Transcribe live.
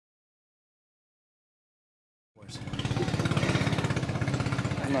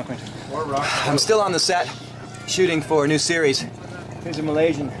I'm not going to. I'm still on the set, shooting for a new series. Here's a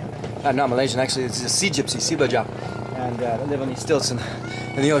Malaysian, not Malaysian actually, it's a sea gypsy, sea bajau. And they live on these stilts in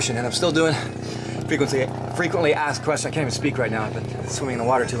the ocean. And I'm still doing frequently asked questions. I can't even speak right now, I've been swimming in the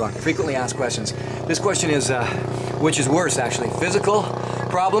water too long. Frequently asked questions. This question is, which is worse actually, physical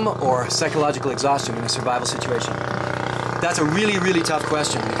problem or psychological exhaustion in a survival situation? That's a really, really tough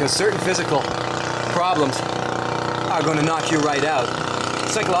question because certain physical problems are going to knock you right out.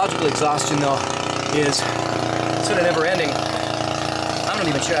 Psychological exhaustion, though, is sort of never-ending. I'm not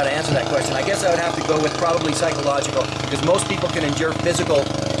even sure how to answer that question. I guess I would have to go with probably psychological, because most people can endure physical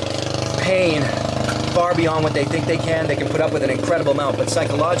pain far beyond what they think they can. They can put up with an incredible amount, but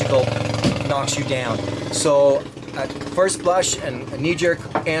psychological knocks you down. So at first blush and a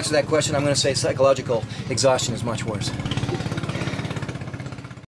knee-jerk answer to that question, I'm going to say psychological exhaustion is much worse.